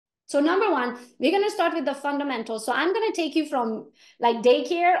So number one, we're going to start with the fundamentals. So I'm going to take you from like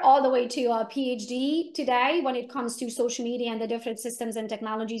daycare all the way to a PhD today when it comes to social media and the different systems and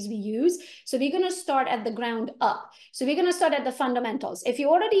technologies we use. So we're going to start at the ground up. So we're going to start at the fundamentals. If you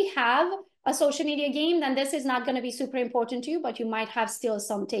already have a social media game, then this is not going to be super important to you, but you might have still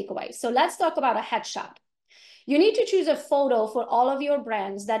some takeaways. So let's talk about a headshot. You need to choose a photo for all of your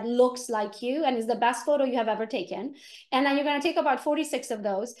brands that looks like you and is the best photo you have ever taken. And then you're going to take about 46 of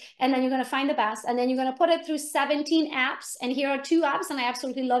those, and then you're going to find the best, and then you're going to put it through 17 apps. And here are 2 apps, and I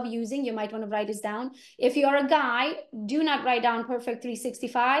absolutely love using. You might want to write this down. If you're a guy, do not write down Perfect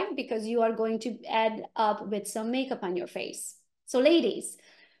 365 because you are going to end up with some makeup on your face. So ladies,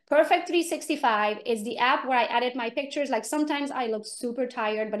 Perfect 365 is the app where I edit my pictures. Like sometimes I look super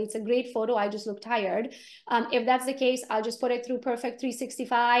tired, but it's a great photo. I just look tired. If that's the case, I'll just put it through Perfect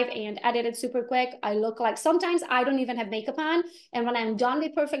 365 and edit it super quick. I look like sometimes I don't even have makeup on. And when I'm done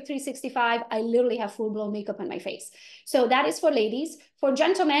with Perfect 365, I literally have full-blown makeup on my face. So that is for ladies. For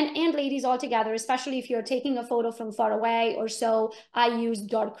gentlemen and ladies all together, especially if you're taking a photo from far away or so, I use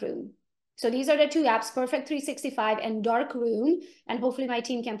Darkroom. So these are the 2 apps, Perfect 365 and Darkroom. And hopefully my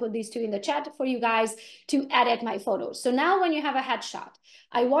team can put these 2 in the chat for you guys to edit my photos. So now when you have a headshot,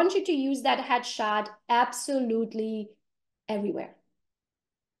 I want you to use that headshot absolutely everywhere.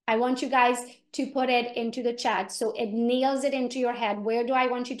 I want you guys to put it into the chat so it nails it into your head. Where do I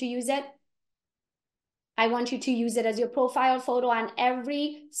want you to use it? I want you to use it as your profile photo on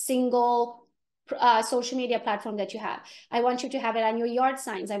every single social media platform that you have. I want you to have it on your yard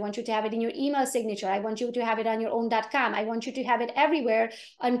signs. I want you to have it in your email signature. I want you to have it on your own.com. I want you to have it everywhere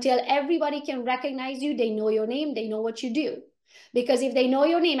until everybody can recognize you. They know your name. They know what you do. Because if they know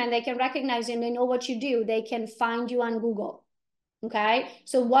your name and they can recognize you and they know what you do, they can find you on Google. Okay,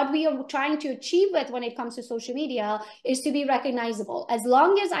 so what we are trying to achieve with when it comes to social media is to be recognizable. As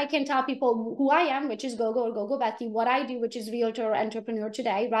long as I can tell people who I am, which is Gogo or Gogo Bethke, what I do, which is realtor or entrepreneur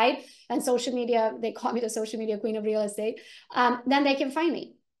today, right? And social media, they call me the social media queen of real estate, then they can find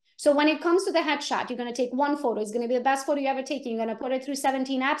me. So when it comes to the headshot, you're going to take one photo. It's going to be the best photo you ever taken. You're going to put it through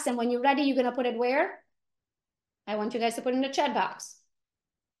 17 apps. And when you're ready, you're going to put it where? I want you guys to put it in the chat box.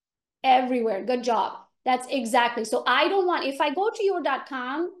 Everywhere. Good job. That's exactly. So I don't want, if I go to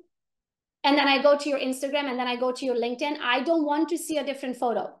your.com and then I go to your Instagram and then I go to your LinkedIn, I don't want to see a different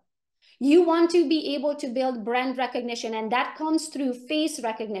photo. You want to be able to build brand recognition, and that comes through face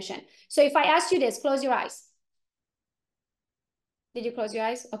recognition. So if I ask you this, close your eyes. Did you close your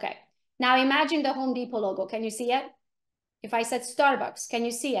eyes? Okay. Now imagine the Home Depot logo. Can you see it? If I said Starbucks, can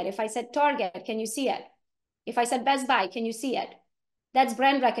you see it? If I said Target, can you see it? If I said Best Buy, can you see it? That's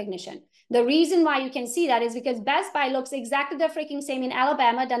brand recognition. The reason why you can see that is because Best Buy looks exactly the freaking same in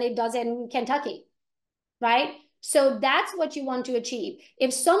Alabama than it does in Kentucky, right? So that's what you want to achieve.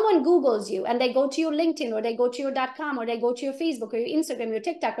 If someone Googles you and they go to your LinkedIn or they go to your .com or they go to your Facebook or your Instagram, your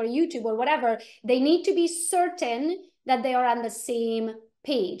TikTok or YouTube or whatever, they need to be certain that they are on the same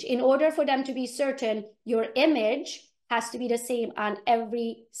page. In order for them to be certain, your image has to be the same on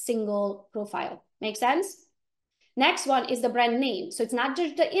every single profile. Make sense? Next one is the brand name. So it's not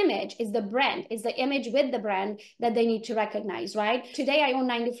just the image, it's the brand. It's the image with the brand that they need to recognize, right? Today, I own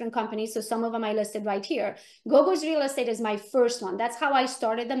 9 different companies, so some of them I listed right here. Gogo's Real Estate is my first one. That's how I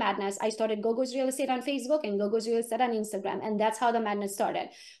started the madness. I started Gogo's Real Estate on Facebook and Gogo's Real Estate on Instagram, and that's how the madness started.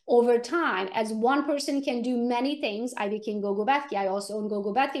 Over time, as one person can do many things, I became Gogo Bethke. I also own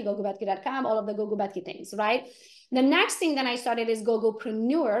Gogo Bethke, GoGoBethke.com, all of the Gogo Bethke things, right? The next thing that I started is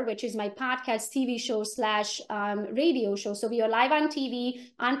Gogopreneur, which is my podcast, TV show / radio show. So we are live on TV,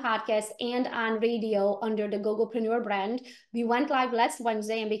 on podcast, and on radio under the Gogopreneur brand. We went live last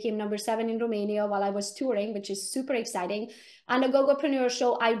Wednesday and became number 7 in Romania while I was touring, which is super exciting. On the Gogopreneur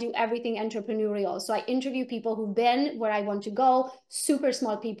show, I do everything entrepreneurial. So I interview people who've been where I want to go, super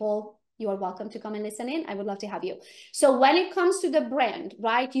smart people. You are welcome to come and listen in. I would love to have you. So when it comes to the brand,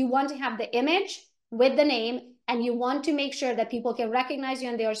 right, you want to have the image with the name, and you want to make sure that people can recognize you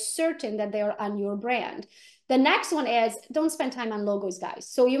and they are certain that they are on your brand. The next one is don't spend time on logos, guys.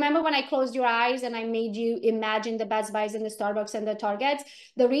 So you remember when I closed your eyes and I made you imagine the Best Buys and the Starbucks and the Targets?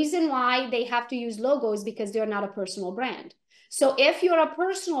 The reason why they have to use logos because they're not a personal brand. So if you're a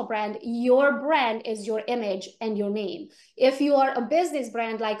personal brand, your brand is your image and your name. If you are a business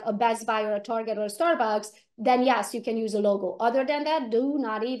brand like a Best Buy or a Target or a Starbucks, then yes, you can use a logo. Other than that, do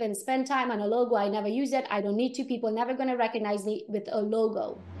not even spend time on a logo. I never use it. I don't need to. People are never going to recognize me with a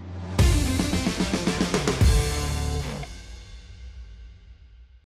logo.